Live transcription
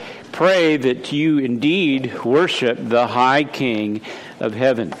pray that you indeed worship the high King of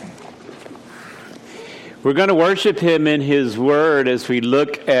heaven. We're going to worship him in his word as we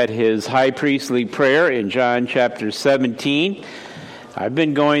look at his high priestly prayer in John chapter 17. I've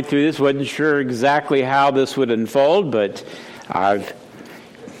been going through this, wasn't sure exactly how this would unfold, but I've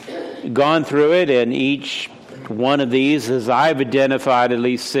gone through it, and each one of these, as I've identified at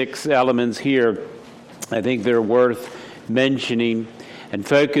least 6 elements here, I think they're worth mentioning and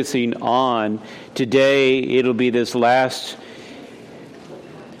focusing on. Today, it'll be this last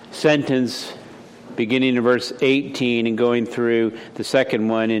sentence beginning in verse 18 and going through the second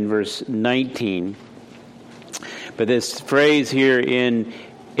one in verse 19. But this phrase here in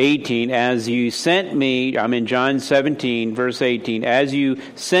 18, as you sent me, I'm in John 17, verse 18, as you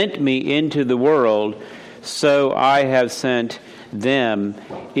sent me into the world, so I have sent them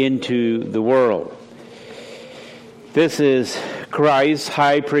into the world. This is Christ's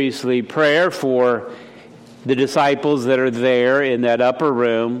high priestly prayer for the disciples that are there in that upper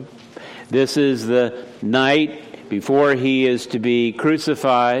room. This is the night before he is to be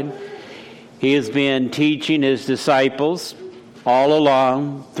crucified. He has been teaching his disciples all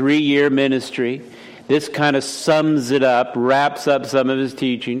along, 3-year ministry. This kind of sums it up, wraps up some of his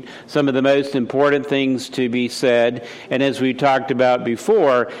teaching, some of the most important things to be said. And as we talked about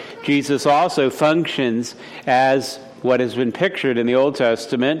before, Jesus also functions as what has been pictured in the Old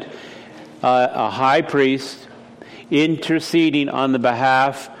Testament, a high priest interceding on the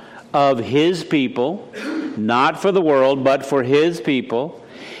behalf of his people, not for the world, but for his people.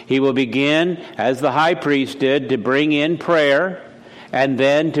 He will begin, as the high priest did, to bring in prayer and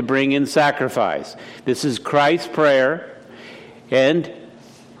then to bring in sacrifice. This is Christ's prayer, and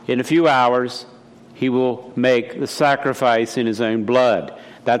in a few hours, he will make the sacrifice in his own blood.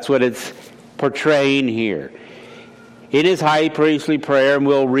 That's what it's portraying here. It is high priestly prayer, and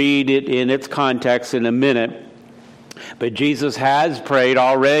we'll read it in its context in a minute. But Jesus has prayed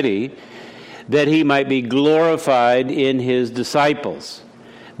already that he might be glorified in his disciples,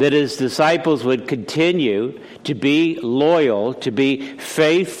 that his disciples would continue to be loyal, to be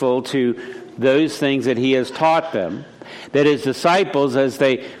faithful to those things that he has taught them, that his disciples, as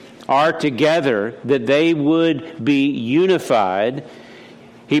they are together, that they would be unified.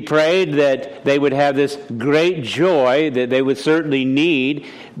 He prayed that they would have this great joy that they would certainly need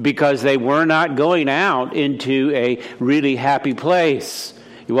because they were not going out into a really happy place.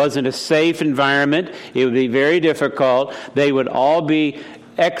 It wasn't a safe environment. It would be very difficult. They would all be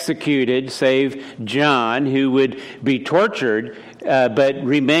executed, save John, who would be tortured, but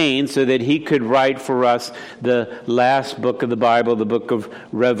remain so that he could write for us the last book of the Bible, the book of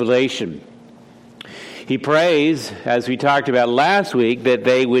Revelation. He prays, as we talked about last week, that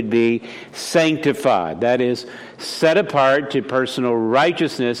they would be sanctified. That is, set apart to personal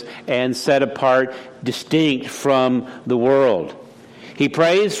righteousness and set apart, distinct from the world. He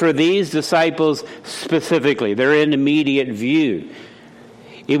prays for these disciples specifically. They're in immediate view.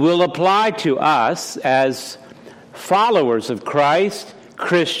 It will apply to us as followers of Christ,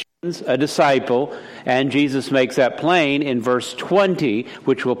 Christians, a disciple, and Jesus makes that plain in verse 20,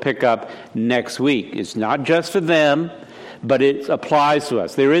 which we'll pick up next week. It's not just for them, but it applies to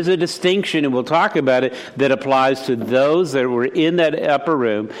us. There is a distinction, and we'll talk about it, that applies to those that were in that upper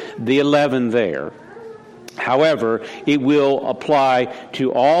room, the 11 there. However, it will apply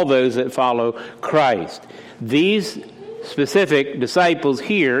to all those that follow Christ. These specific disciples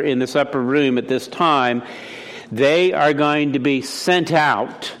here in this upper room at this time, they are going to be sent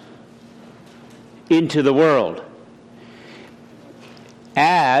out into the world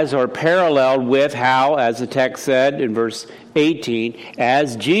as, or paralleled with how, as the text said in verse 18,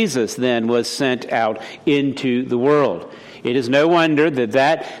 as Jesus then was sent out into the world. It is no wonder that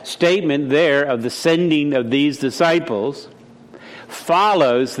that statement there of the sending of these disciples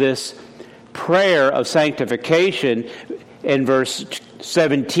follows this prayer of sanctification in verse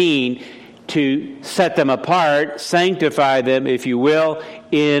 17 to set them apart, sanctify them, if you will,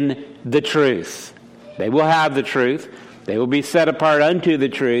 in the truth. They will have the truth. They will be set apart unto the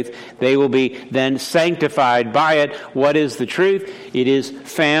truth. They will be then sanctified by it. What is the truth? It is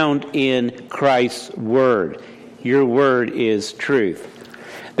found in Christ's word. Your word is truth.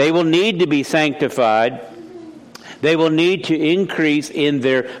 They will need to be sanctified. They will need to increase in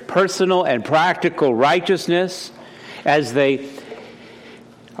their personal and practical righteousness as they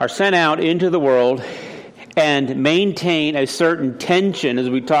are sent out into the world and maintain a certain tension, as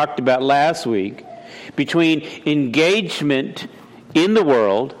we talked about last week, between engagement in the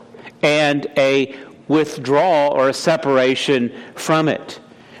world and a withdrawal or a separation from it.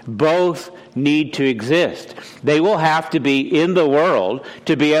 Both need to exist. They will have to be in the world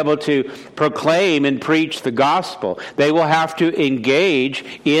to be able to proclaim and preach the gospel. They will have to engage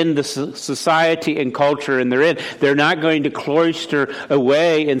in the society and culture in they're in. They're not going to cloister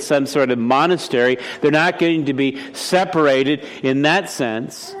away in some sort of monastery. They're not going to be separated in that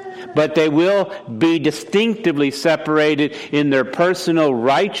sense. But they will be distinctively separated in their personal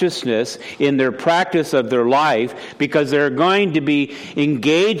righteousness, in their practice of their life, because they're going to be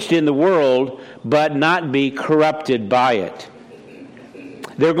engaged in the world, but not be corrupted by it.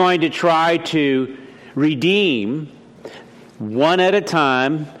 They're going to try to redeem, one at a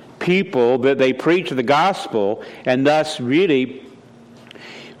time, people that they preach the gospel, and thus really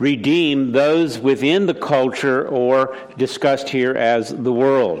redeem those within the culture, or discussed here as the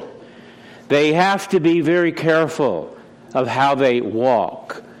world. They have to be very careful of how they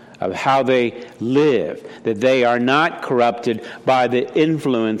walk, of how they live, that they are not corrupted by the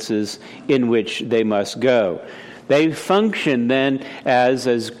influences in which they must go. They function then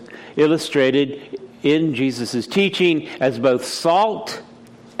as illustrated in Jesus' teaching, as both salt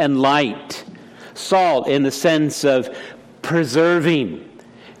and light. Salt in the sense of preserving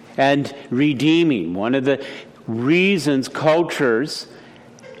and redeeming. One of the reasons cultures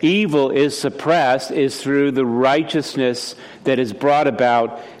evil is suppressed is through the righteousness that is brought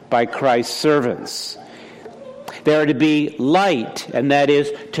about by Christ's servants. They are to be light, and that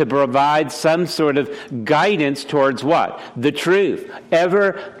is to provide some sort of guidance towards what? The truth,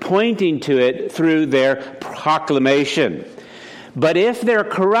 ever pointing to it through their proclamation. But if they're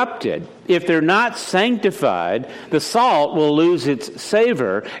corrupted, if they're not sanctified, the salt will lose its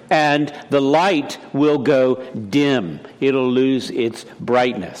savor and the light will go dim. It'll lose its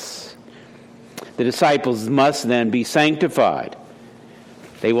brightness. The disciples must then be sanctified.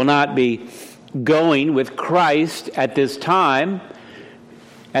 They will not be going with Christ at this time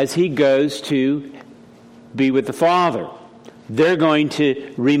as he goes to be with the Father. They're going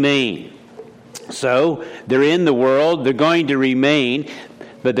to remain. So, they're in the world, they're going to remain,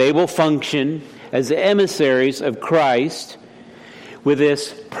 but they will function as emissaries of Christ, with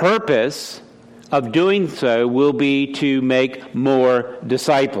this purpose of doing so will be to make more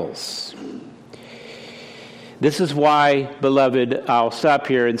disciples. This is why, beloved, I'll stop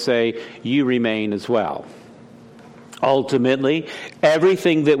here and say, you remain as well. Ultimately,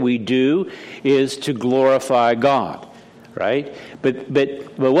 everything that we do is to glorify God. Right? But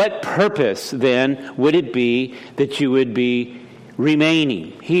what purpose then would it be that you would be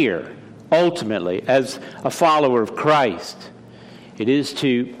remaining here, ultimately, as a follower of Christ? It is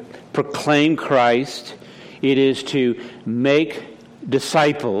to proclaim Christ. It is to make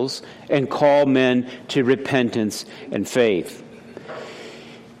disciples and call men to repentance and faith.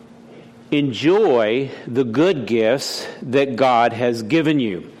 Enjoy the good gifts that God has given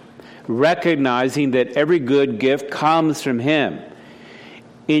you, recognizing that every good gift comes from Him.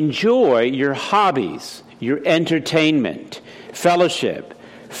 Enjoy your hobbies, your entertainment, fellowship,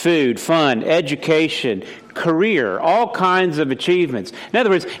 food, fun, education, career, all kinds of achievements. In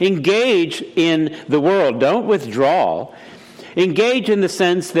other words, engage in the world. Don't withdraw. Engage in the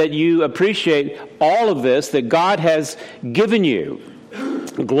sense that you appreciate all of this that God has given you.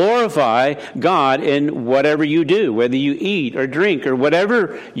 Glorify God in whatever you do, whether you eat or drink or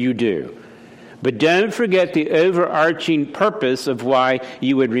whatever you do. But don't forget the overarching purpose of why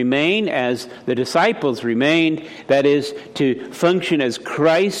you would remain as the disciples remained, that is, to function as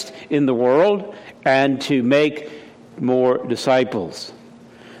Christ in the world and to make more disciples.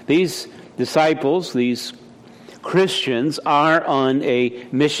 These disciples, these Christians, are on a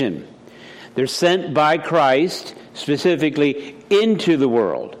mission. They're sent by Christ specifically into the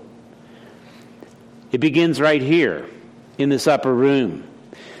world. It begins right here in this upper room.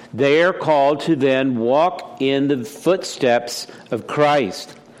 They are called to then walk in the footsteps of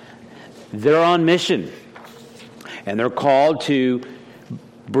Christ. They're on mission, and they're called to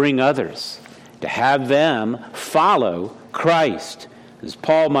bring others, to have them follow Christ. As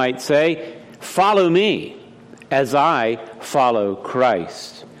Paul might say, follow me as I follow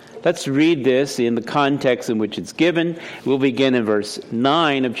Christ. Let's read this in the context in which it's given. We'll begin in verse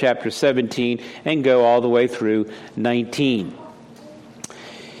 9 of chapter 17 and go all the way through 19.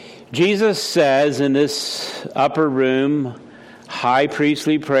 Jesus says in this upper room high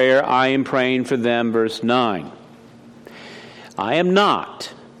priestly prayer, I am praying for them, verse 9. I am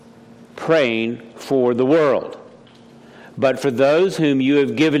not praying for the world, but for those whom you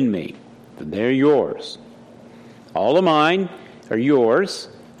have given me. They're yours. All of mine are yours,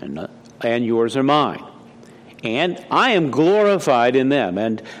 and yours are mine. And I am glorified in them,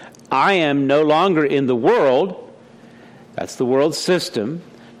 and I am no longer in the world. That's the world system.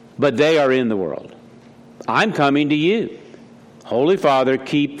 but they are in the world. I'm coming to you. Holy Father,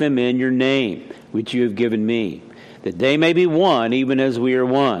 keep them in your name, which you have given me, that they may be one, even as we are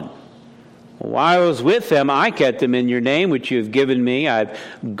one. While I was with them, I kept them in your name, which you have given me. I've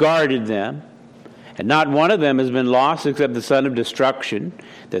guarded them. And not one of them has been lost except the son of destruction,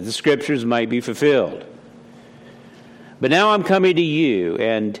 that the scriptures might be fulfilled. But now I'm coming to you,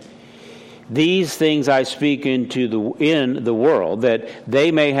 and these things I speak in the world, that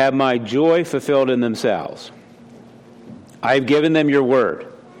they may have my joy fulfilled in themselves. I have given them your word,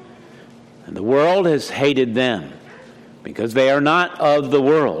 and the world has hated them, because they are not of the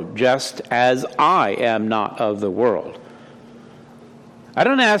world, just as I am not of the world. I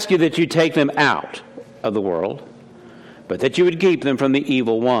don't ask you that you take them out of the world, but that you would keep them from the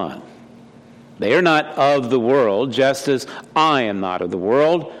evil one. They are not of the world, just as I am not of the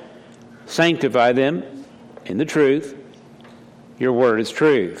world. Sanctify them in the truth. Your word is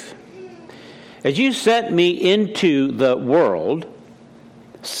truth. As you sent me into the world,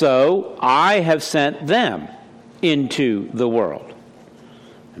 so I have sent them into the world.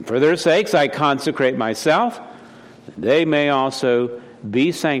 And for their sakes I consecrate myself, that they may also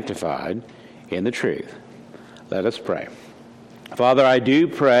be sanctified in the truth. Let us pray. Father, I do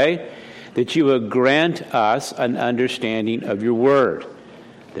pray that you will grant us an understanding of your word,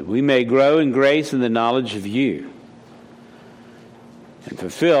 that we may grow in grace and the knowledge of you, and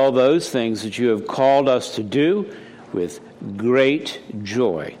fulfill those things that you have called us to do with great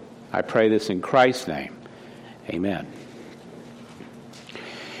joy. I pray this in Christ's name. Amen.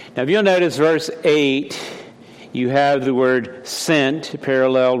 Now, if you'll notice verse 8, you have the word sent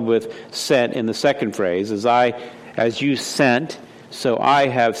paralleled with sent in the second phrase. As you sent, so I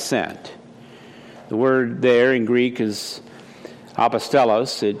have sent. The word there in Greek is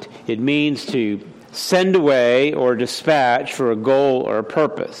apostelos. It means to send away or dispatch for a goal or a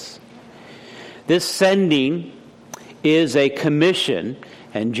purpose. This sending is a commission,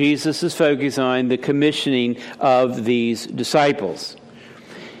 and Jesus is focused on the commissioning of these disciples.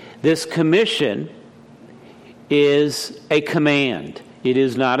 This commission is a command. It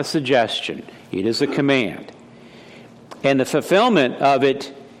is not a suggestion. It is a command. And the fulfillment of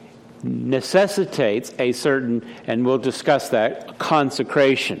it necessitates a certain, and we'll discuss that,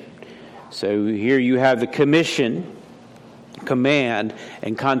 consecration. So here you have the commission, command,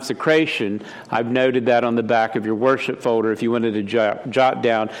 and consecration. I've noted that on the back of your worship folder if you wanted to jot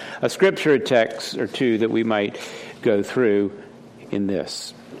down a scripture text or two that we might go through in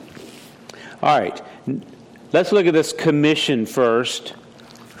this. All right, let's look at this commission first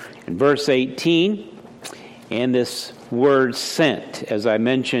in verse 18, and this word sent, as I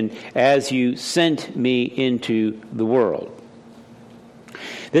mentioned, as you sent me into the world.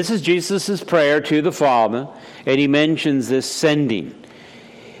 This is Jesus' prayer to the Father, and he mentions this sending.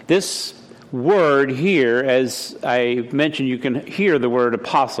 This word here, as I mentioned, you can hear the word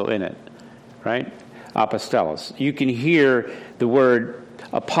apostle in it, right? Apostelos. You can hear the word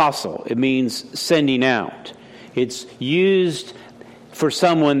apostle. It means sending out. It's used for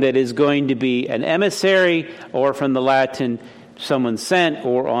someone that is going to be an emissary, or from the Latin, someone sent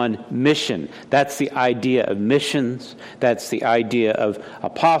or on mission. That's the idea of missions. That's the idea of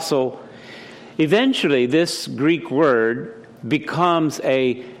apostle. Eventually, this Greek word becomes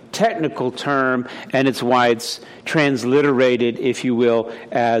a technical term, and it's why it's transliterated, if you will,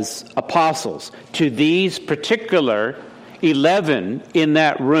 as apostles. To these particular 11 in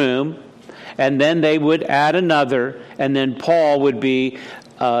that room, and then they would add another, and then Paul would be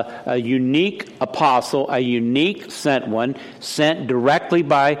a unique apostle, a unique sent one, sent directly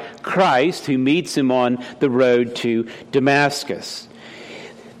by Christ, who meets him on the road to Damascus.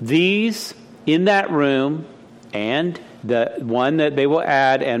 These in that room, and the one that they will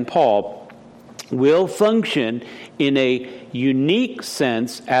add, and Paul, will function in a unique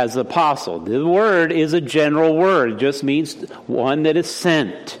sense as apostle. The word is a general word. It just means one that is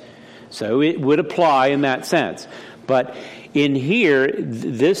sent. So it would apply in that sense. But in here,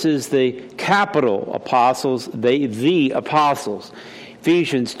 this is the capital apostles, the apostles.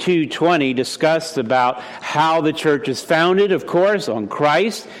 Ephesians 2:20 discussed about how the church is founded, of course, on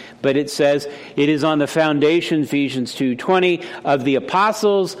Christ, but it says it is on the foundation, Ephesians 2:20, of the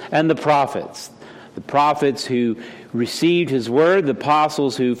apostles and the prophets. The prophets who received his word, the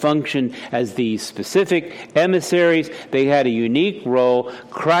apostles who functioned as the specific emissaries. They had a unique role,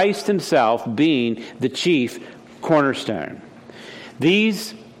 Christ himself being the chief cornerstone.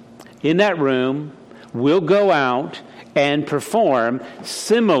 These in that room will go out and perform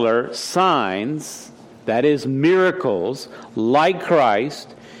similar signs, that is miracles, like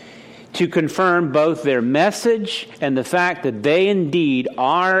Christ, to confirm both their message and the fact that they indeed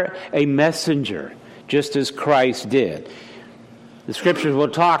are a messenger, just as Christ did. The scriptures will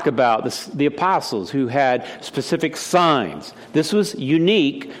talk about the apostles who had specific signs. This was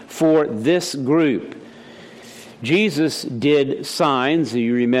unique for this group. Jesus did signs,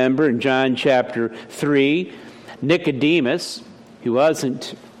 you remember, in John chapter 3. Nicodemus, who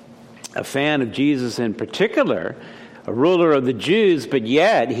wasn't a fan of Jesus in particular, a ruler of the Jews, but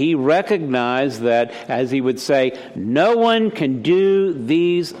yet he recognized that, as he would say, no one can do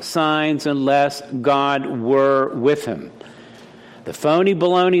these signs unless God were with him. The phony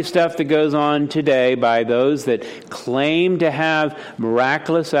baloney stuff that goes on today by those that claim to have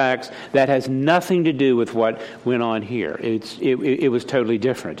miraculous acts, that has nothing to do with what went on here. It was totally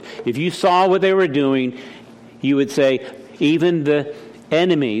different. If you saw what they were doing, you would say, even the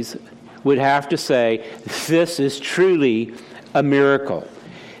enemies would have to say, this is truly a miracle.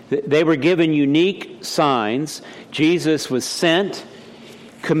 They were given unique signs. Jesus was sent,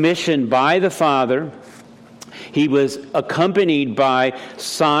 commissioned by the Father. He was accompanied by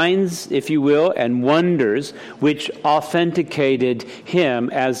signs, if you will, and wonders, which authenticated him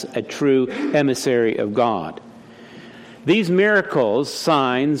as a true emissary of God. These miracles,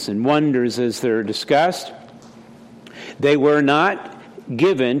 signs, and wonders, as they're discussed, they were not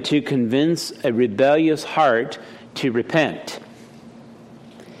given to convince a rebellious heart to repent.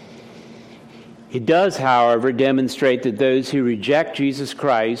 It does, however, demonstrate that those who reject Jesus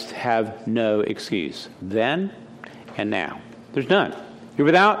Christ have no excuse. Then and now. There's none. You're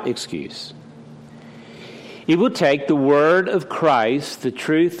without excuse. It will take the word of Christ, the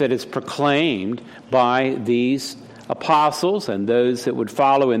truth that is proclaimed by these apostles and those that would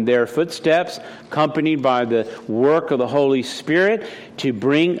follow in their footsteps, accompanied by the work of the Holy Spirit, to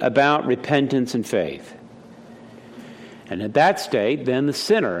bring about repentance and faith. And at that state, then the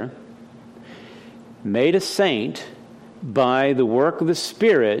sinner, made a saint by the work of the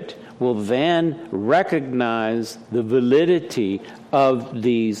Spirit, will then recognize the validity of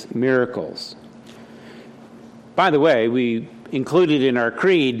these miracles. By the way, we included in our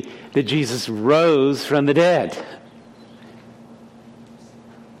creed that Jesus rose from the dead.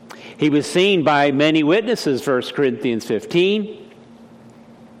 He was seen by many witnesses, 1 Corinthians 15.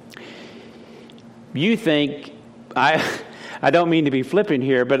 You think, I don't mean to be flippant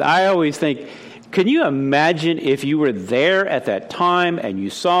here, but I always think, can you imagine if you were there at that time and you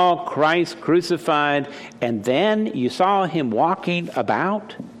saw Christ crucified and then you saw him walking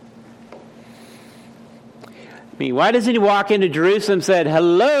about? I mean, why doesn't he walk into Jerusalem and say,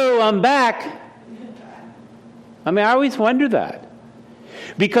 hello, I'm back? I mean, I always wonder that.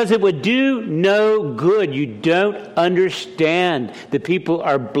 Because it would do no good. You don't understand. The people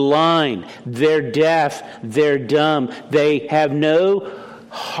are blind. They're deaf. They're dumb. They have no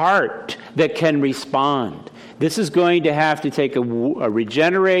heart that can respond. This is going to have to take a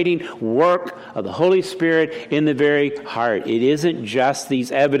regenerating work of the Holy Spirit in the very heart. It isn't just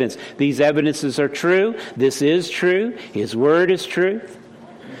these evidence. These evidences are true. This is true. His word is true.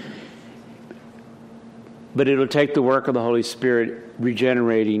 But it'll take the work of the Holy Spirit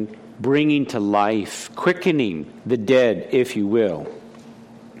regenerating, bringing to life, quickening the dead, if you will.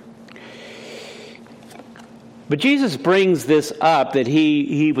 But Jesus brings this up, that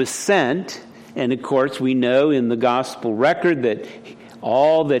he was sent, and of course we know in the gospel record that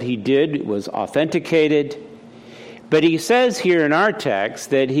all that he did was authenticated. But he says here in our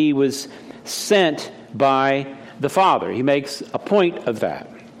text that he was sent by the Father. He makes a point of that.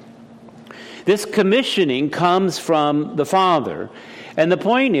 This commissioning comes from the Father. And the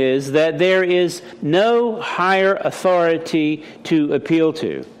point is that there is no higher authority to appeal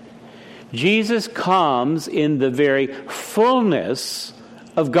to. Jesus comes in the very fullness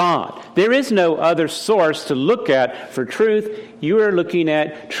of God. There is no other source to look at for truth. You are looking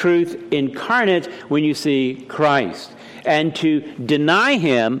at truth incarnate when you see Christ. And to deny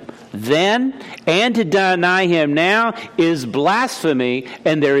him then and to deny him now is blasphemy,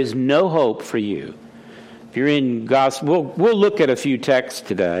 and there is no hope for you. If you're in gospel, we'll look at a few texts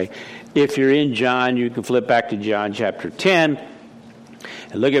today. If you're in John, you can flip back to John chapter 10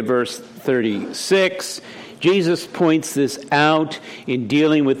 and look at verse 36. Jesus points this out in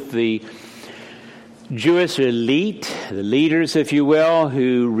dealing with the Jewish elite, the leaders, if you will,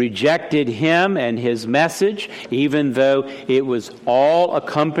 who rejected him and his message, even though it was all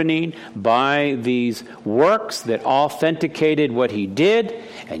accompanied by these works that authenticated what he did,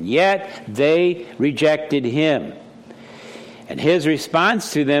 and yet they rejected him. And his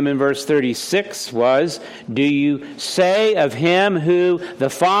response to them in verse 36 was, "Do you say of him who the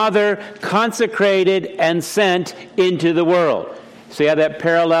Father consecrated and sent into the world?" See how that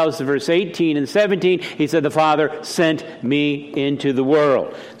parallels to verse 18 and 17? He said, the Father sent me into the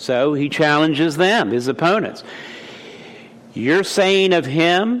world. So he challenges them, his opponents. You're saying of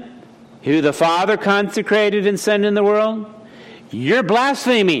him who the Father consecrated and sent in the world, you're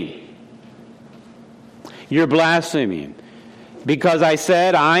blaspheming. You're blaspheming. Because I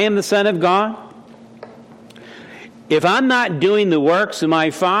said, I am the Son of God? If I'm not doing the works of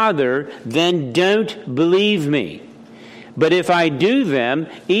my Father, then don't believe me. But if I do them,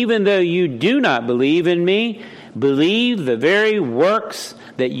 even though you do not believe in me, believe the very works,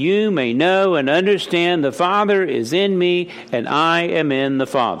 that you may know and understand the Father is in me and I am in the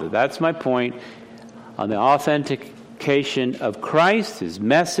Father. That's my point on the authentication of Christ, his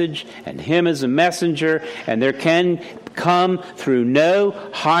message, and him as a messenger, and there can come through no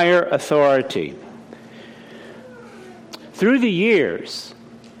higher authority. Through the years,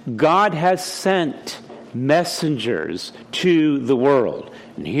 God has sent messengers to the world.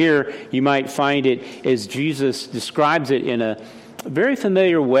 And here you might find it as Jesus describes it in a very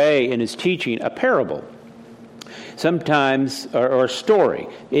familiar way in his teaching, a parable. Sometimes, or story.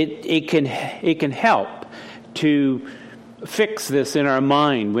 It can help to fix this in our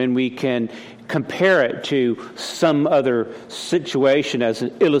mind when we can compare it to some other situation as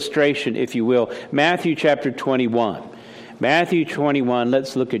an illustration, if you will. Matthew chapter 21. Matthew 21,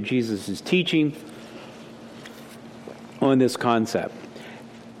 let's look at Jesus' teaching on this concept.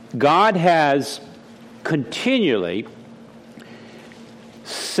 God has continually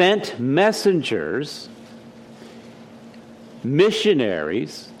sent messengers,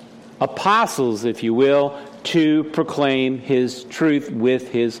 missionaries, apostles, if you will, to proclaim his truth with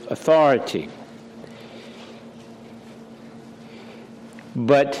his authority.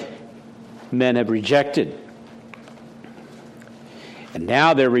 But men have rejected. And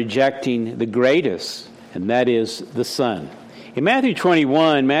now they're rejecting the greatest, and that is the Son. In Matthew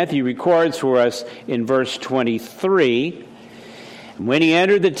 21, Matthew records for us in verse 23, when he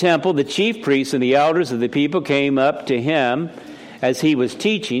entered the temple, the chief priests and the elders of the people came up to him as he was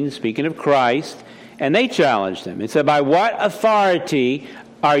teaching, speaking of Christ, and they challenged him. It said, by what authority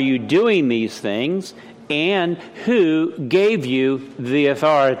are you doing these things, and who gave you the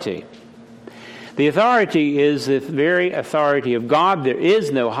authority? The authority is the very authority of God. There is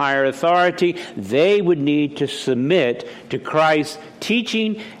no higher authority. They would need to submit to Christ's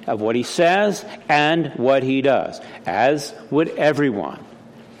teaching of what he says and what he does, as would everyone.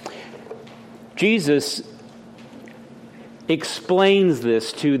 Jesus explains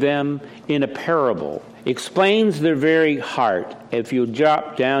this to them in a parable, explains their very heart. If you'll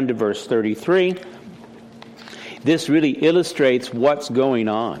drop down to verse 33, this really illustrates what's going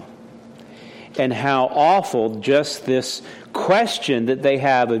on and how awful just this question that they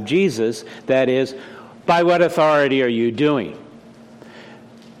have of Jesus, that is, by what authority are you doing?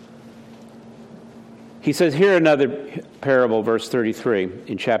 He says, here another parable, verse 33,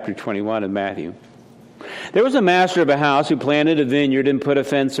 in chapter 21 of Matthew. There was a master of a house who planted a vineyard and put a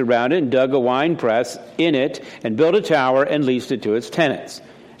fence around it and dug a wine press in it and built a tower and leased it to its tenants.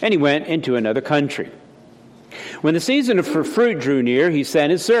 And he went into another country. When the season for fruit drew near, he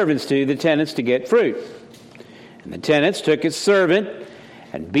sent his servants to the tenants to get fruit. And the tenants took his servant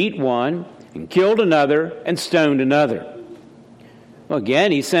and beat one and killed another and stoned another. Well,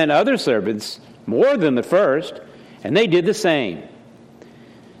 again, he sent other servants, more than the first, and they did the same.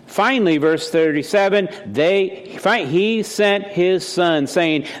 Finally, verse 37, he sent his son,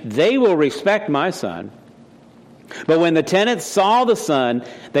 saying, they will respect my son. But when the tenants saw the son,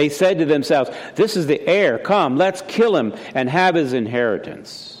 they said to themselves, this is the heir. Come, let's kill him and have his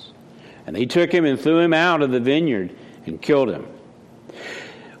inheritance. And they took him and threw him out of the vineyard and killed him.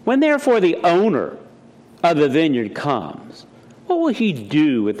 When therefore the owner of the vineyard comes, what will he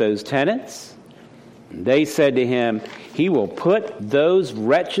do with those tenants? And they said to him, he will put those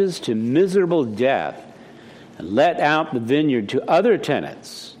wretches to miserable death and let out the vineyard to other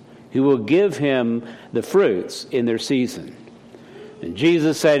tenants, who will give him the fruits in their season. And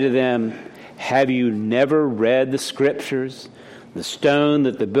Jesus said to them, have you never read the Scriptures? The stone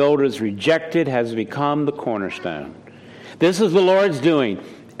that the builders rejected has become the cornerstone. This is the Lord's doing,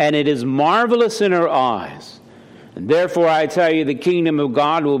 and it is marvelous in our eyes. And therefore I tell you, the kingdom of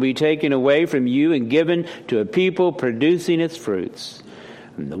God will be taken away from you and given to a people producing its fruits.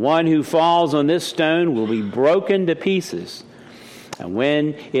 And the one who falls on this stone will be broken to pieces. And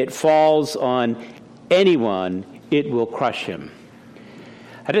when it falls on anyone, it will crush him.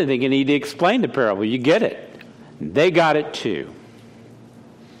 I didn't think you need to explain the parable. You get it. They got it too.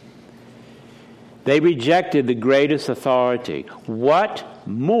 They rejected the greatest authority. What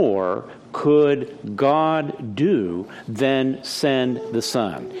more could God do than send the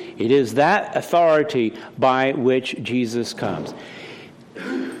Son? It is that authority by which Jesus comes.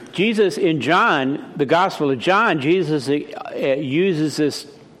 Jesus in John, the Gospel of John, Jesus uses this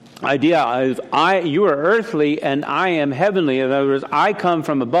idea of you are earthly and I am heavenly. In other words, I come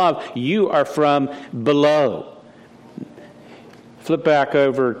from above, you are from below. Flip back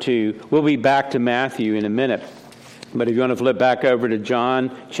over we'll be back to Matthew in a minute. But if you want to flip back over to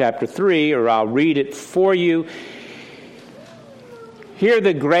John chapter 3, or I'll read it for you. Here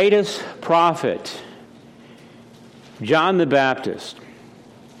the greatest prophet, John the Baptist.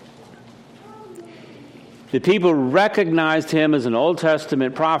 The people recognized him as an Old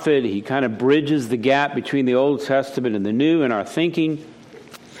Testament prophet. He kind of bridges the gap between the Old Testament and the New in our thinking.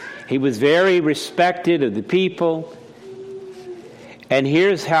 He was very respected of the people. And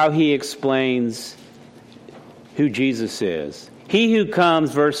here's how he explains who Jesus is. He who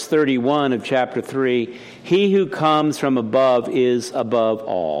comes, verse 31 of chapter 3, he who comes from above is above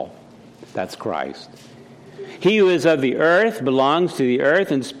all. That's Christ. He who is of the earth belongs to the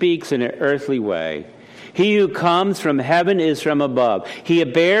earth and speaks in an earthly way. He who comes from heaven is from above. He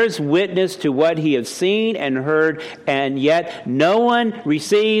bears witness to what he has seen and heard, and yet no one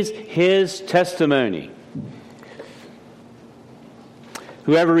receives his testimony.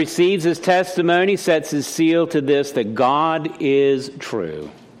 Whoever receives his testimony sets his seal to this, that God is true.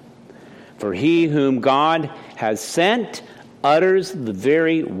 For he whom God has sent utters the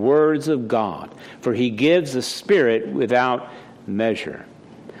very words of God, for he gives the Spirit without measure.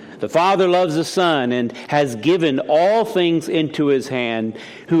 The Father loves the Son and has given all things into his hand.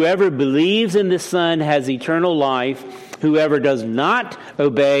 Whoever believes in the Son has eternal life. Whoever does not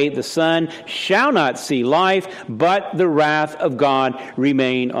obey the Son shall not see life, but the wrath of God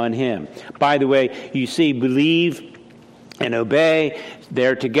remain on him. By the way, you see, believe and obey,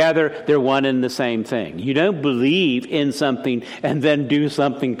 they're together, they're one and the same thing. You don't believe in something and then do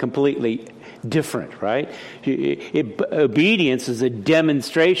something completely different, right? Obedience is a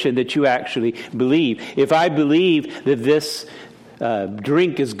demonstration that you actually believe. If I believe that this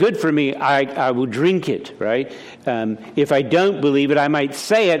drink is good for me, I will drink it, right? If I don't believe it, I might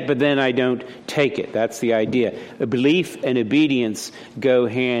say it, but then I don't take it. That's the idea. A belief and obedience go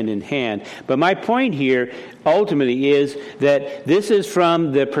hand in hand. But my point here ultimately is that this is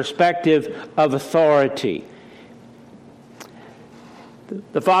from the perspective of authority.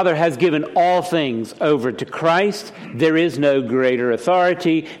 The Father has given all things over to Christ. There is no greater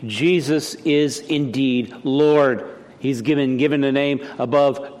authority. Jesus is indeed Lord. He's given a name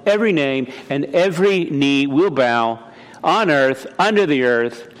above every name, and every knee will bow on earth, under the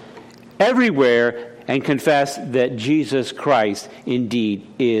earth, everywhere, and confess that Jesus Christ indeed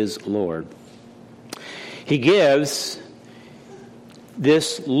is Lord. He gives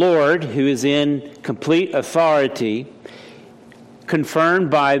this Lord, who is in complete authority, confirmed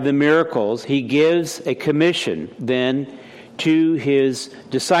by the miracles, he gives a commission then to his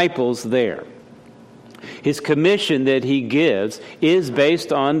disciples there. His commission that he gives is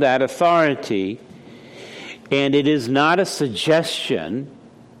based on that authority, and it is not a suggestion.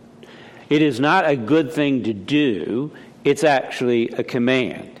 It is not a good thing to do. It's actually a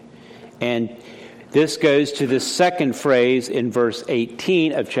command. And this goes to the second phrase in verse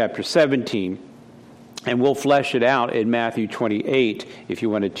 18 of chapter 17. And we'll flesh it out in Matthew 28 if you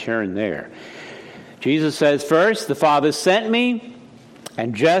want to turn there. Jesus says, first, the Father sent me,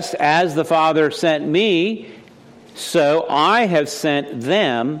 and just as the Father sent me, so I have sent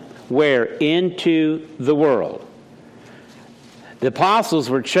them where? Into the world. The apostles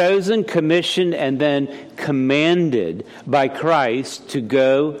were chosen, commissioned, and then commanded by Christ to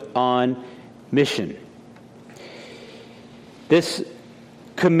go on mission. This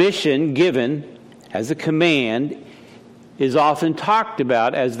commission given as a command is often talked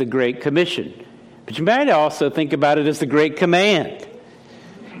about as the Great Commission. But you might also think about it as the Great Command.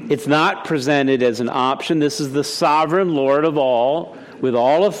 It's not presented as an option. This is the sovereign Lord of all, with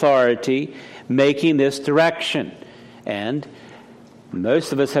all authority, making this direction. And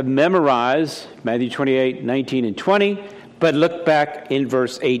most of us have memorized Matthew 28, 19, and 20, but look back in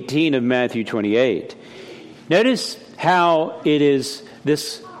verse 18 of Matthew 28. Notice how it is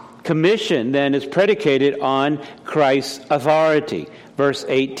this commission then is predicated on Christ's authority. Verse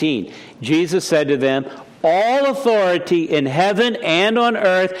 18, Jesus said to them, all authority in heaven and on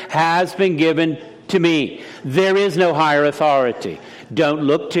earth has been given to me. There is no higher authority. Don't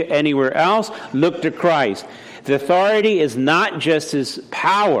look to anywhere else. Look to Christ. The authority is not just his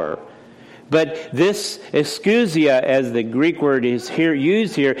power, But this exousia, as the Greek word is here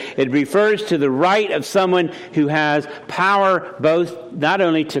used here, it refers to the right of someone who has power both not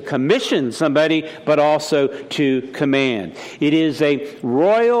only to commission somebody, but also to command. It is a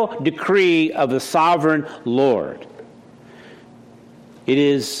royal decree of the sovereign Lord. It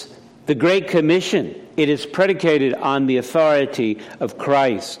is the Great Commission. It is predicated on the authority of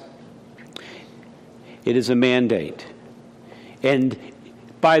Christ. It is a mandate. And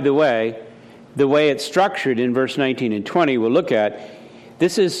by the way it's structured in verse 19 and 20, we'll look at,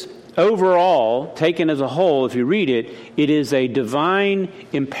 this is overall, taken as a whole, if you read it, it is a divine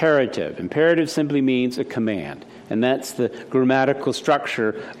imperative. Imperative simply means a command. And that's the grammatical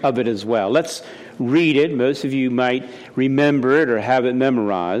structure of it as well. Let's read it. Most of you might remember it or have it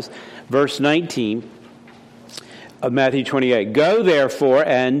memorized. Verse 19 of Matthew 28. Go therefore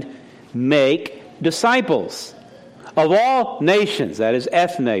and make disciples of all nations, that is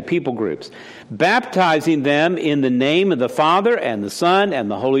ethne, people groups, baptizing them in the name of the Father and the Son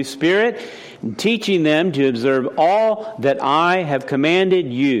and the Holy Spirit, and teaching them to observe all that I have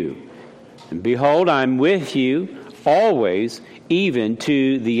commanded you. And behold, I am with you always, even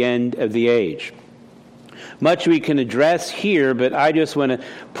to the end of the age. Much we can address here, but I just want to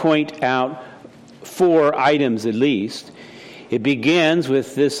point out 4 items at least. It begins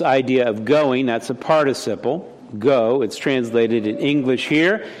with this idea of going. That's a participle. Go, it's translated in English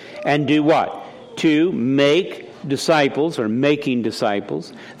here. And do what? To make disciples, or making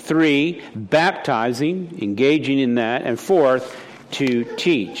disciples. 3, baptizing, engaging in that. And 4th, to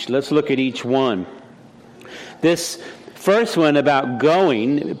teach. Let's look at each one. This first one about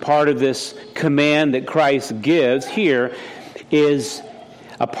going, part of this command that Christ gives here, is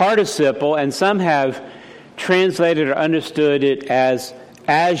a participle, and some have translated or understood it as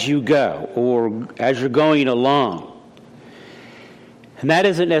you go, or as you're going along. And that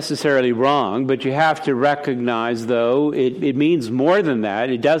isn't necessarily wrong, but you have to recognize, though, it means more than that.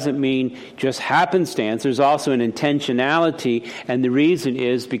 It doesn't mean just happenstance. There's also an intentionality, and the reason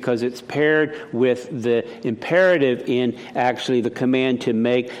is because it's paired with the imperative in actually the command to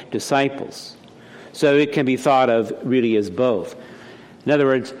make disciples. So it can be thought of really as both. In other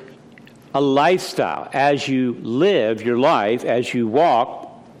words, a lifestyle. As you live your life, as you walk,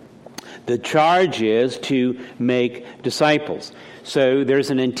 the charge is to make disciples. So there's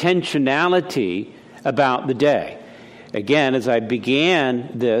an intentionality about the day. Again, as I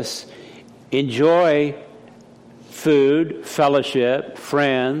began this, enjoy food, fellowship,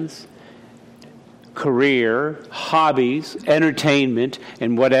 friends, career, hobbies, entertainment,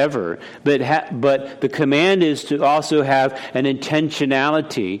 and whatever. But the command is to also have an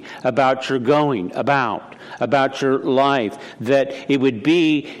intentionality about your going about your life, that it would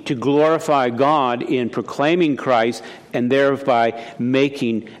be to glorify God in proclaiming Christ and thereby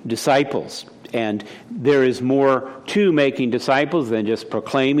making disciples. And there is more to making disciples than just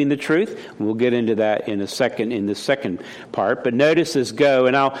proclaiming the truth. We'll get into that in the second part. But notice this go,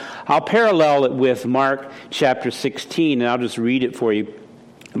 and I'll parallel it with Mark chapter 16, and I'll just read it for you.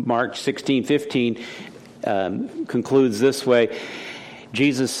 Mark 16:15 concludes this way.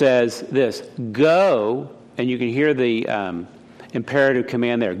 Jesus says this, go, and you can hear the imperative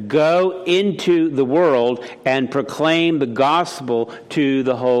command there. Go into the world and proclaim the gospel to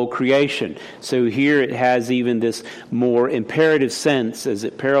the whole creation. So here it has even this more imperative sense as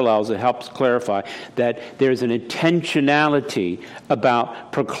it parallels. It helps clarify that there's an intentionality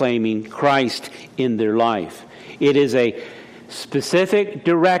about proclaiming Christ in their life. It is a specific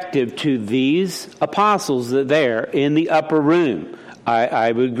directive to these apostles that are there in the upper room.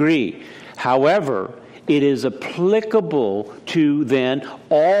 I would agree. However, it is applicable to then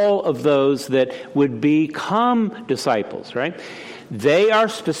all of those that would become disciples, right? They are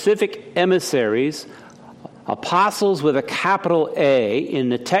specific emissaries, apostles with a capital A in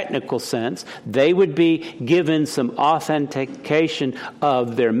the technical sense. They would be given some authentication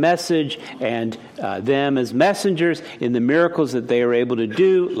of their message and them as messengers in the miracles that they are able to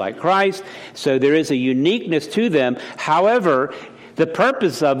do, like Christ. So there is a uniqueness to them. However, the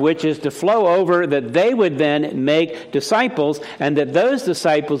purpose of which is to flow over that they would then make disciples, and that those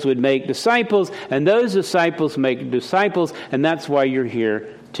disciples would make disciples, and those disciples make disciples, and that's why you're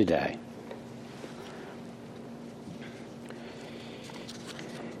here today.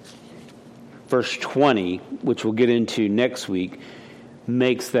 Verse 20, which we'll get into next week,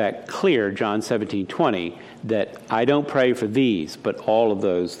 makes that clear, John 17:20, that I don't pray for these, but all of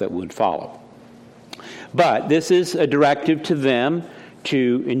those that would follow. But this is a directive to them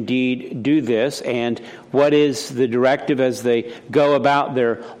to indeed do this. And what is the directive as they go about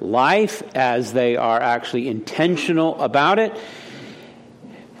their life, as they are actually intentional about it?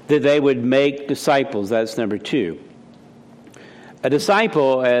 that they would make disciples. That's number 2. A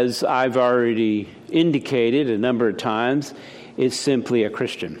disciple, as I've already indicated a number of times, is simply a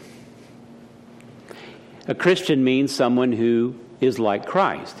Christian. A Christian means someone who is like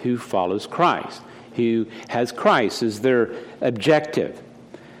Christ, who follows Christ, who has Christ as their objective.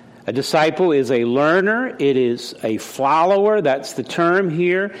 A disciple is a learner. It is a follower. That's the term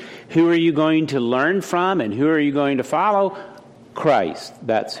here. Who are you going to learn from and who are you going to follow? Christ.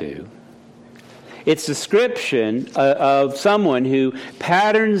 That's who. It's a description of someone who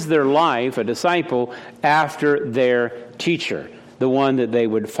patterns their life, a disciple, after their teacher, the one that they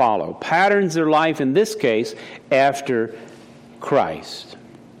would follow. Patterns their life, in this case, after Christ.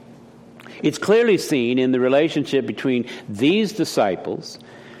 It's clearly seen in the relationship between these disciples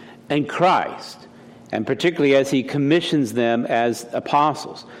and Christ, and particularly as he commissions them as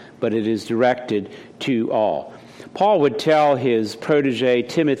apostles, but it is directed to all. Paul would tell his protege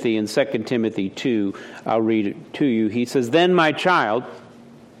Timothy in 2 Timothy 2, I'll read it to you. He says, "Then, my child,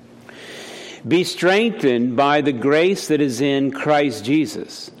 be strengthened by the grace that is in Christ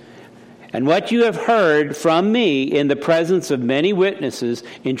Jesus. And what you have heard from me in the presence of many witnesses,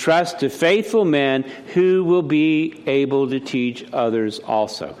 entrust to faithful men who will be able to teach others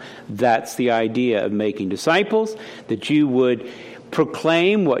also." That's the idea of making disciples, that you would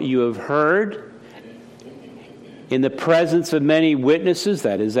proclaim what you have heard in the presence of many witnesses,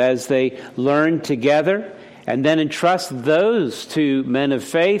 that is, as they learn together, and then entrust those to men of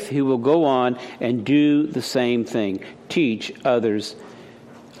faith who will go on and do the same thing, teach others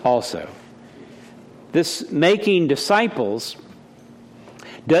also. This making disciples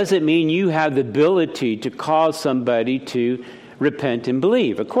doesn't mean you have the ability to cause somebody to repent and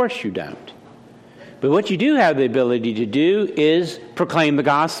believe. Of course you don't. But what you do have the ability to do is proclaim the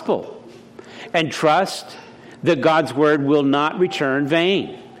gospel and trust that God's word will not return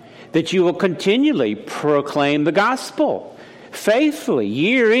vain, that you will continually proclaim the gospel faithfully,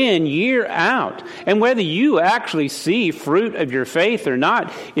 year in, year out. And whether you actually see fruit of your faith or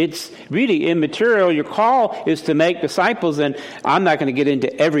not, it's really immaterial. Your call is to make disciples, and I'm not going to get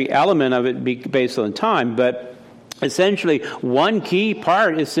into every element of it based on time, but essentially one key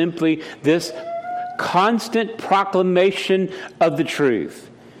part is simply this constant proclamation of the truth.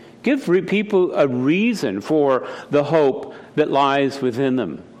 Give people a reason for the hope that lies within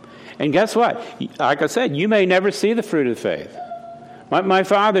them. And guess what? Like I said, you may never see the fruit of faith. My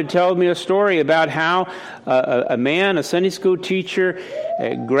father told me a story about how a man, a Sunday school teacher,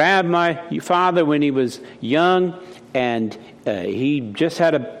 grabbed my father when he was young, and he just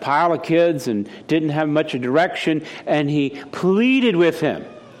had a pile of kids and didn't have much of direction, and he pleaded with him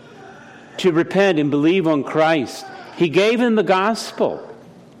to repent and believe on Christ. He gave him the gospel.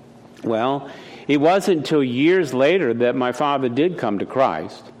 Well, it wasn't until years later that my father did come to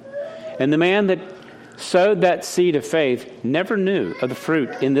Christ. And the man that sowed that seed of faith never knew of the fruit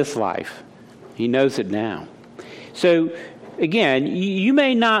in this life. He knows it now. So, again, you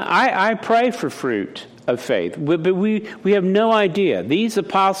may not... I pray for fruit of faith, but we have no idea. These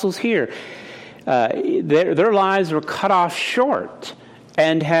apostles here, their lives were cut off short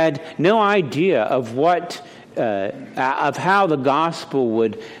and had no idea of of how the gospel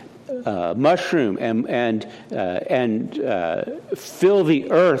would mushroom and fill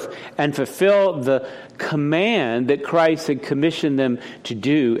the earth and fulfill the command that Christ had commissioned them to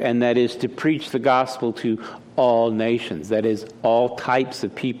do, and that is to preach the gospel to all nations, that is, all types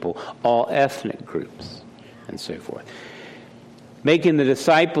of people, all ethnic groups, and so forth. Making the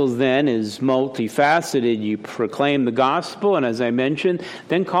disciples, then, is multifaceted. You proclaim the gospel, and as I mentioned,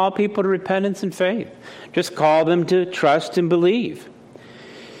 then call people to repentance and faith. Just call them to trust and believe.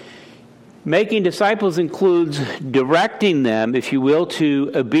 Making disciples includes directing them, if you will,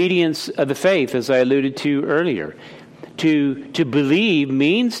 to obedience of the faith, as I alluded to earlier. To believe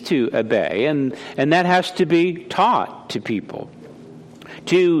means to obey, and that has to be taught to people.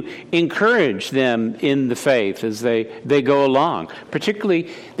 To encourage them in the faith as they go along,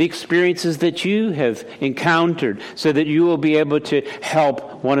 particularly the experiences that you have encountered, so that you will be able to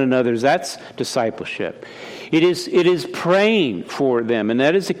help one another. That's discipleship. It is praying for them, and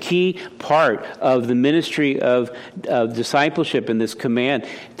that is a key part of the ministry of discipleship, and this command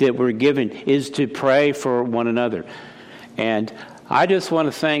that we're given is to pray for one another. And I just want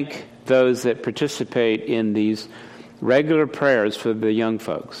to thank those that participate in these regular prayers for the young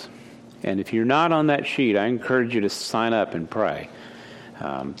folks. And if you're not on that sheet, I encourage you to sign up and pray.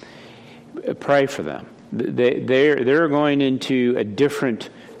 Pray for them. They're going into a different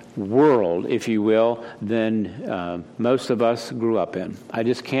world, if you will, than most of us grew up in. I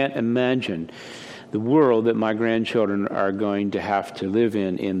just can't imagine the world that my grandchildren are going to have to live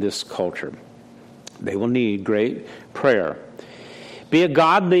in this culture. They will need great prayer. Be a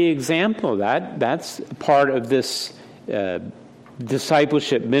godly example. That's part of this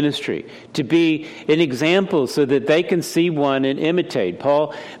discipleship ministry, to be an example so that they can see one and imitate.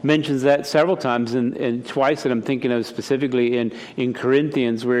 Paul mentions that several times, and twice that I'm thinking of specifically in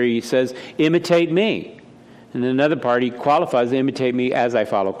Corinthians, where he says, imitate me. And in another part, he qualifies, imitate me as I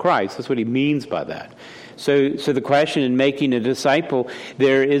follow Christ. That's what he means by that. So the question in making a disciple,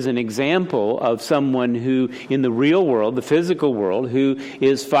 there is an example of someone who, in the real world, the physical world, who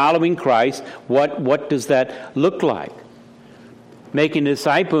is following Christ. What does that look like? Making a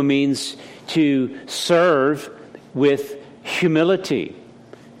disciple means to serve with humility.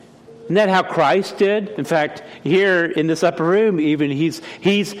 Isn't that how Christ did? In fact, here in this upper room, even he's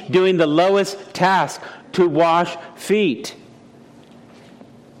doing the lowest task, to wash feet,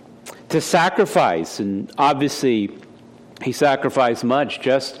 to sacrifice. And obviously, he sacrificed much.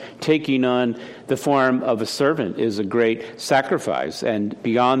 Just taking on the form of a servant is a great sacrifice. And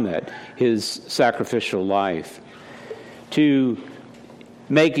beyond that, his sacrificial life. To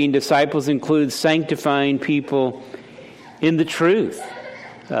making disciples includes sanctifying people in the truth,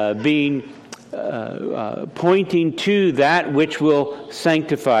 pointing to that which will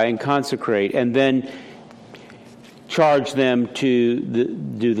sanctify and consecrate, and then charge them to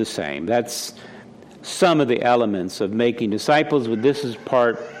do the same. That's some of the elements of making disciples, but this is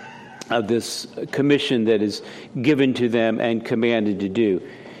part of this commission that is given to them and commanded to do.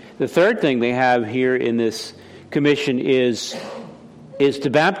 The third thing they have here in this commission is to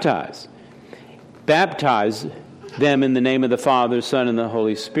baptize. Baptize them in the name of the Father, Son, and the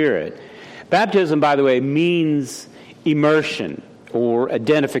Holy Spirit. Baptism, by the way, means immersion or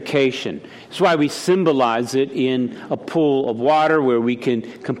identification. That's why we symbolize it in a pool of water where we can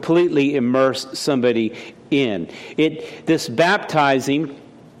completely immerse somebody in. This baptizing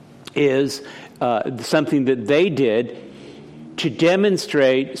is something that they did to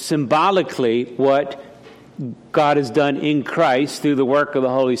demonstrate symbolically what God has done in Christ through the work of the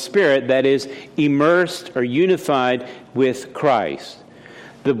Holy Spirit, that is, immersed or unified with Christ.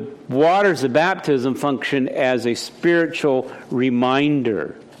 The waters of baptism function as a spiritual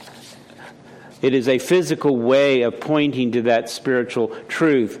reminder. It is a physical way of pointing to that spiritual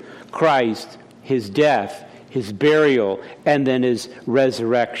truth, Christ, his death, his burial, and then his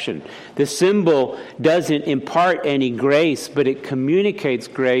resurrection. The symbol doesn't impart any grace, but it communicates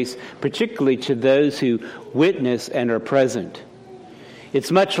grace, particularly to those who witness and are present. It's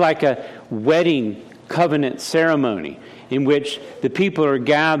much like a wedding covenant ceremony in which the people are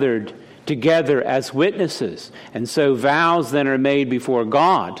gathered together as witnesses. And so vows then are made before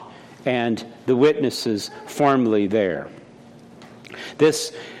God and the witnesses formally there.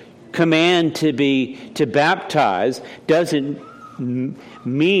 This command to baptize doesn't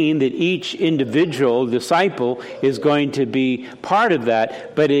mean that each individual disciple is going to be part of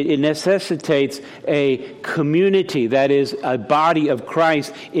that, but it necessitates a community, that is, a body of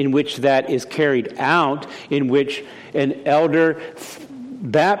Christ in which that is carried out, in which an elder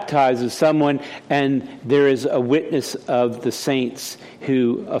baptizes someone and there is a witness of the saints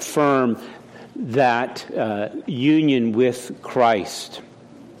who affirm that union with Christ.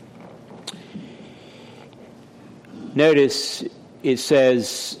 Notice it says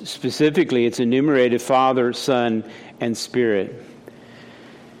specifically it's enumerated Father, Son, and Spirit.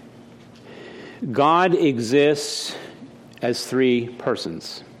 God exists as three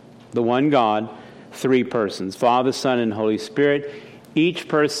persons. The one God, three persons. Father, Son, and Holy Spirit. Each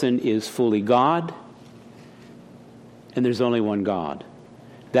person is fully God, and there's only one God.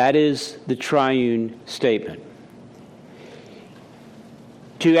 That is the triune statement.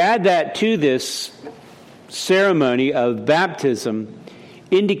 To add that to this ceremony of baptism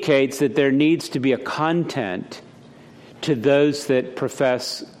indicates that there needs to be a content to those that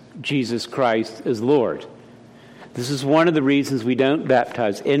profess Jesus Christ as Lord. This is one of the reasons we don't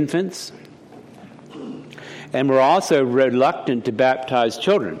baptize infants, and we're also reluctant to baptize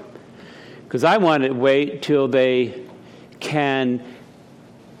children, because I want to wait till they can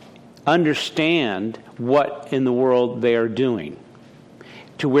understand what in the world they are doing,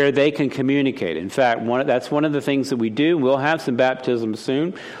 to where they can communicate. In fact, that's one of the things that we do. We'll have some baptism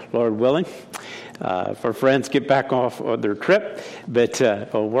soon, Lord willing, if our friends get back off on their trip, but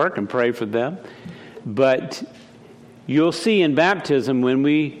we'll work and pray for them. But you'll see in baptism, when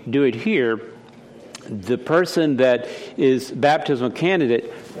we do it here, the person that is baptismal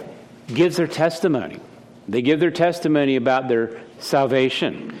candidate gives their testimony. They give their testimony about their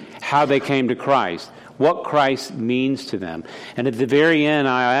salvation, how they came to Christ, what Christ means to them. And at the very end,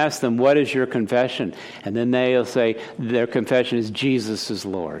 I ask them, what is your confession? And then they'll say their confession is Jesus is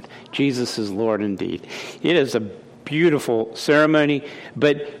Lord. Jesus is Lord indeed. It is a beautiful ceremony,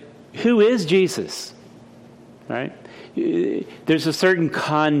 but who is Jesus? Right? There's a certain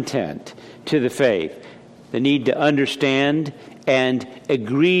content to the faith. The need to understand and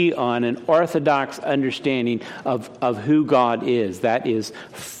agree on an orthodox understanding of who God is. That is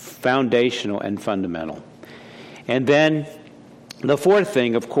foundational and fundamental. And then the fourth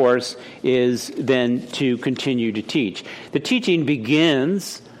thing, of course, is then to continue to teach. The teaching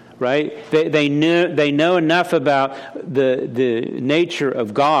begins, right? They know enough about the nature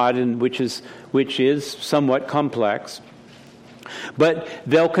of God, and which is somewhat complex. But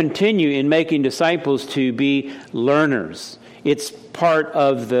they'll continue in making disciples to be learners. It's part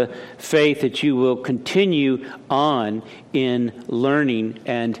of the faith that you will continue on in learning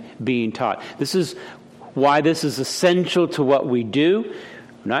and being taught. This is why this is essential to what we do.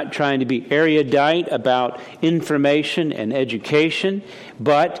 We're not trying to be erudite about information and education,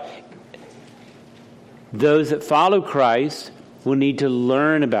 but those that follow Christ will need to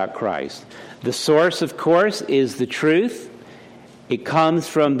learn about Christ. The source, of course, is the truth. It comes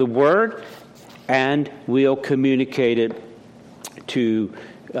from the Word, and we'll communicate it to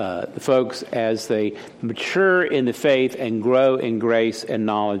the folks as they mature in the faith and grow in grace and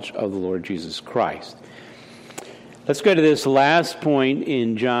knowledge of the Lord Jesus Christ. Let's go to this last point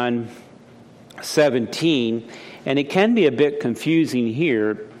in John 17, and it can be a bit confusing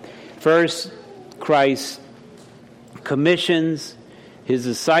here. First, Christ commissions his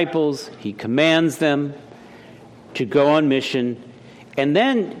disciples, he commands them to go on mission. And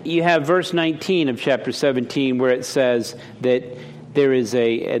then you have verse 19 of chapter 17 where it says that there is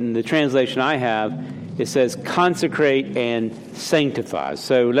in the translation I have, it says consecrate and sanctify.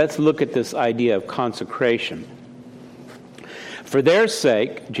 So let's look at this idea of consecration. For their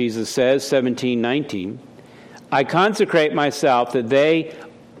sake, Jesus says, 17:19, I consecrate myself that they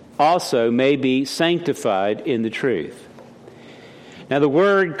also may be sanctified in the truth. Now the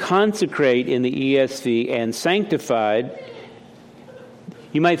word consecrate in the ESV and sanctified,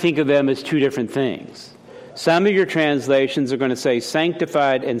 you might think of them as two different things. Some of your translations are going to say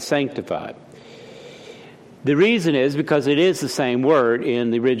sanctified and sanctified. The reason is because it is the same word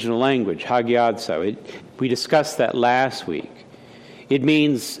in the original language, hagiadzo. We discussed that last week. It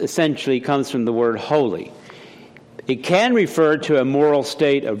means, essentially, comes from the word holy. It can refer to a moral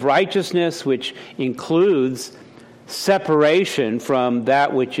state of righteousness, which includes separation from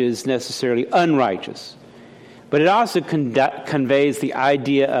that which is necessarily unrighteous. But it also conveys the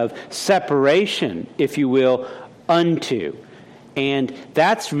idea of separation, if you will, unto. And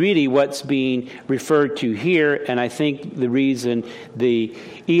that's really what's being referred to here, and I think the reason the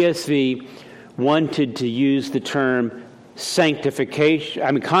ESV wanted to use the term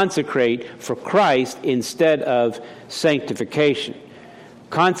consecrate for Christ instead of sanctification.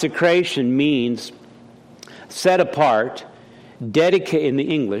 Consecration means set apart, dedicated in the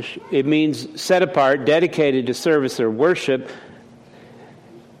English. It means set apart, dedicated to service or worship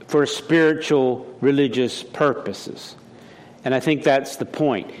for spiritual, religious purposes. And I think that's the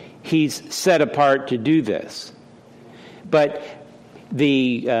point. He's set apart to do this. But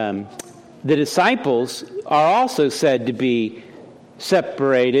the disciples are also said to be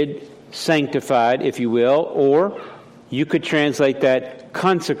separated, sanctified, if you will, or you could translate that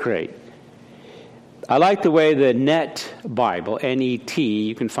consecrate. I like the way the Net Bible, N-E-T,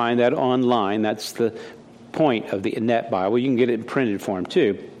 you can find that online. That's the point of the Net Bible. You can get it in printed form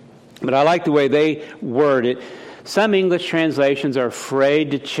too. But I like the way they word it. Some English translations are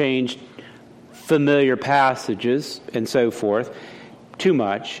afraid to change familiar passages and so forth too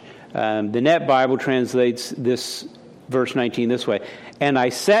much. The Net Bible translates this verse 19 this way: and I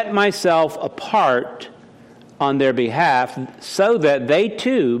set myself apart on their behalf so that they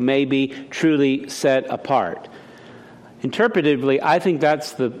too may be truly set apart. Interpretively, I think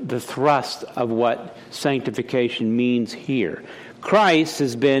that's the thrust of what sanctification means here. Christ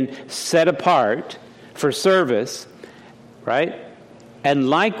has been set apart for service, right? And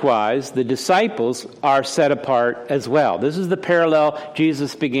likewise, the disciples are set apart as well. This is the parallel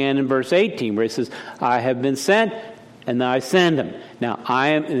Jesus began in verse 18, where he says, I have been sent, and I send them. Now,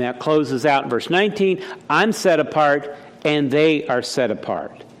 and that closes out in verse 19, I'm set apart, and they are set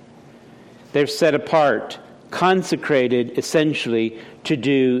apart. They're set apart, consecrated, essentially, to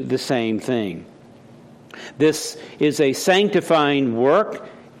do the same thing. This is a sanctifying work.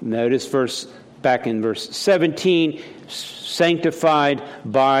 Notice back in verse 17, sanctified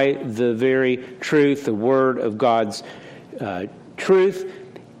by the very truth, the word of God's truth.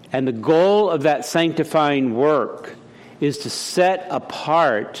 And the goal of that sanctifying work is to set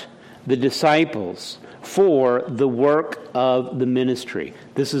apart the disciples for the work of the ministry.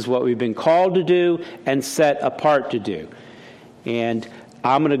 This is what we've been called to do and set apart to do. And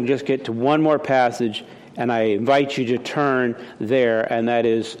I'm going to just get to one more passage, and I invite you to turn there, and that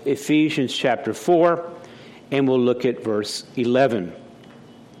is Ephesians chapter 4, and we'll look at verse 11.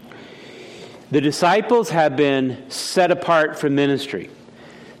 The disciples have been set apart for ministry.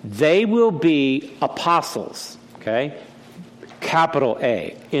 They will be apostles, okay? Capital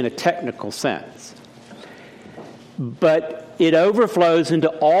A, in a technical sense. But it overflows into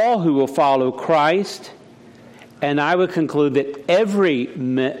all who will follow Christ, and I would conclude that every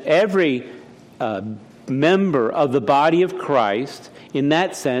member of the body of Christ, in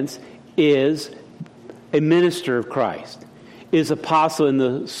that sense, is a minister of Christ, is apostle in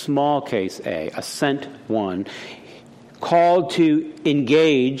the small case a sent one, called to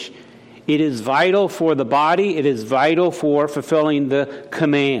engage. It is vital for the body. It is vital for fulfilling the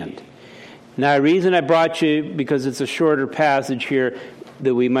command. Now, the reason I brought you, because it's a shorter passage here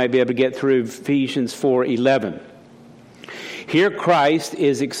that we might be able to get through, Ephesians 4:11. Here Christ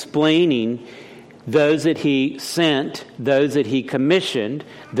is explaining those that he sent, those that he commissioned,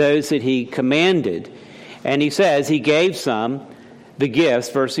 those that he commanded. And he says he gave some the gifts,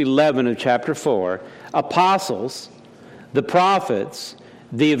 verse 11 of chapter 4, apostles, the prophets,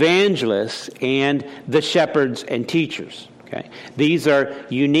 the evangelists, and the shepherds and teachers. Okay? These are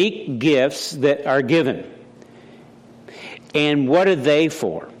unique gifts that are given. And what are they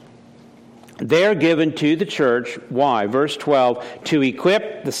for? They're given to the church. Why? Verse 12, to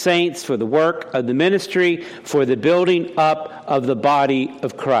equip the saints for the work of the ministry, for the building up of the body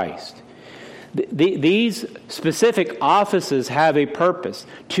of Christ. These specific offices have a purpose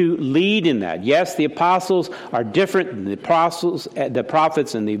to lead in that. Yes, the apostles are different than the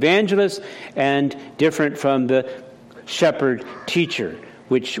prophets and the evangelists, and different from the shepherd teacher,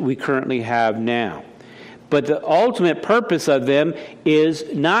 which we currently have now. But the ultimate purpose of them is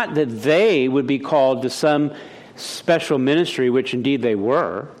not that they would be called to some special ministry, which indeed they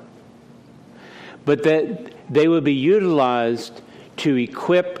were, but that they would be utilized to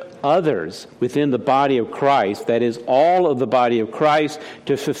equip others within the body of Christ, that is, all of the body of Christ,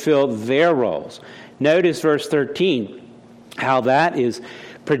 to fulfill their roles. Notice verse 13, how that is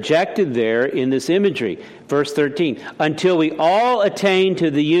projected there in this imagery. Verse 13, until we all attain to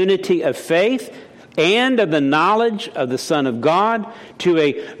the unity of faith and of the knowledge of the Son of God, to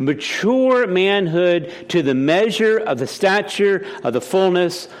a mature manhood, to the measure of the stature of the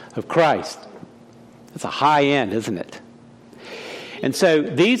fullness of Christ. That's a high end, isn't it? And so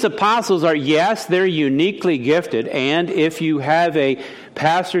these apostles are, yes, they're uniquely gifted. And if you have a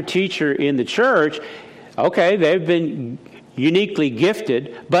pastor teacher in the church, okay, they've been uniquely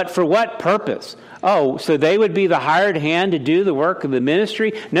gifted. But for what purpose? Oh, so they would be the hired hand to do the work of the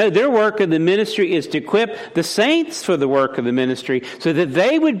ministry? No, their work of the ministry is to equip the saints for the work of the ministry so that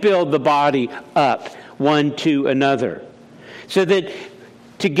they would build the body up one to another. So that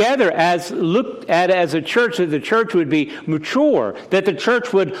together, as looked at as a church, that the church would be mature, that the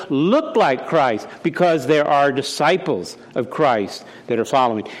church would look like Christ, because there are disciples of Christ that are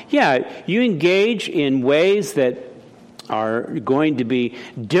following. Yeah, you engage in ways that are going to be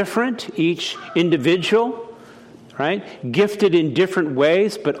different, each individual, right? Gifted in different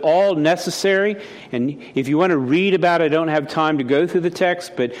ways, but all necessary. And if you want to read about it, I don't have time to go through the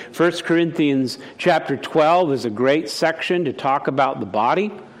text, but 1 Corinthians chapter 12 is a great section to talk about the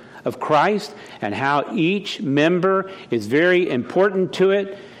body of Christ and how each member is very important to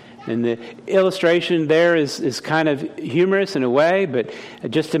it. And the illustration there is kind of humorous in a way, but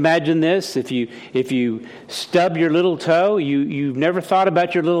just imagine this. If you stub your little toe, you've never thought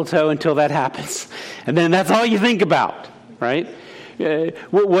about your little toe until that happens. And then that's all you think about, right?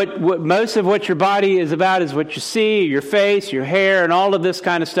 What most of what your body is about is what you see, your face, your hair, and all of this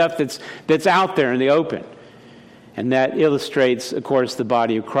kind of stuff that's out there in the open. And that illustrates, of course, the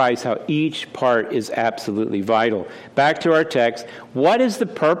body of Christ, how each part is absolutely vital. Back to our text. What is the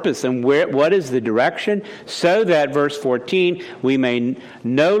purpose and what is the direction? So that, verse 14, we may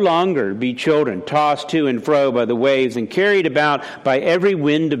no longer be children, tossed to and fro by the waves and carried about by every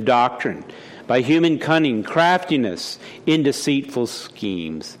wind of doctrine, by human cunning, craftiness, in deceitful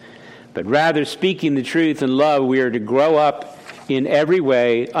schemes. But rather, speaking the truth in love, we are to grow up in every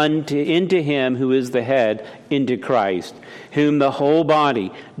way into him who is the head, into Christ, whom the whole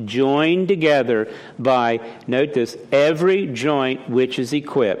body, joined together by, note this, every joint which is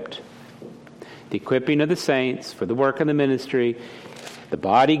equipped, the equipping of the saints for the work of the ministry, The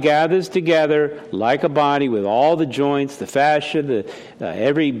body gathers together like a body with all the joints, the fascia,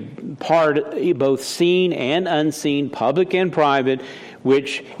 every part, both seen and unseen, public and private,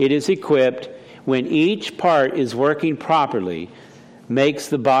 which it is equipped, when each part is working properly, makes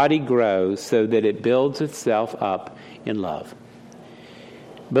the body grow so that it builds itself up in love.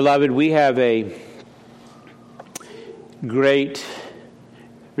 Beloved, we have a great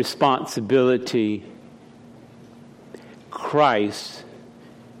responsibility. Christ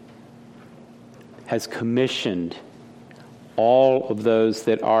has commissioned all of those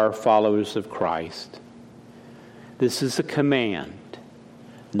that are followers of Christ. This is a command,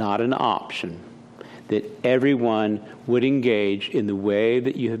 not an option, that everyone would engage in the way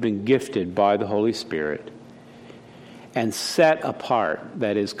that you have been gifted by the Holy Spirit and set apart,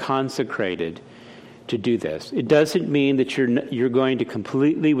 that is consecrated, to do this. It doesn't mean that you're going to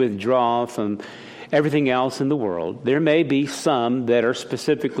completely withdraw from everything else in the world. There may be some that are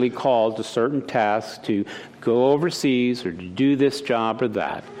specifically called to certain tasks, to go overseas or to do this job or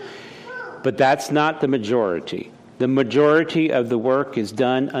that. But that's not the majority. The majority of the work is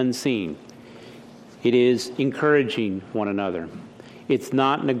done unseen. It is encouraging one another. It's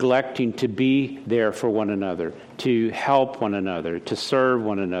not neglecting to be there for one another, to help one another, to serve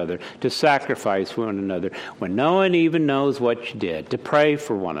one another, to sacrifice one another, when no one even knows what you did, to pray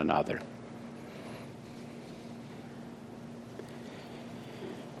for one another.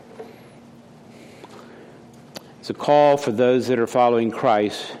 It's a call for those that are following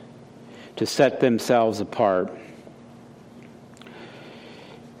Christ to set themselves apart.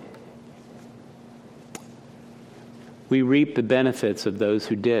 We reap the benefits of those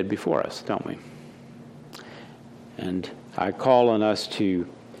who did before us, don't we? And I call on us to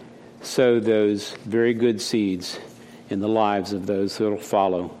sow those very good seeds in the lives of those who will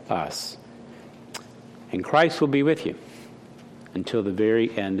follow us. And Christ will be with you until the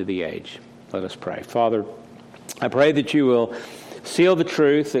very end of the age. Let us pray. Father, I pray that you will seal the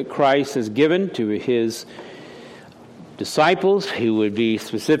truth that Christ has given to his disciples who would be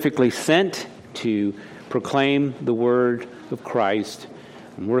specifically sent to proclaim the word of Christ.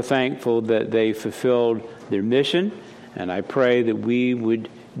 And we're thankful that they fulfilled their mission, and I pray that we would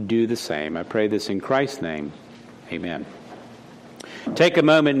do the same. I pray this in Christ's name. Amen. Take a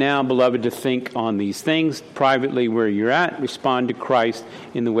moment now, beloved, to think on these things privately where you're at. Respond to Christ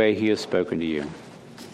in the way he has spoken to you.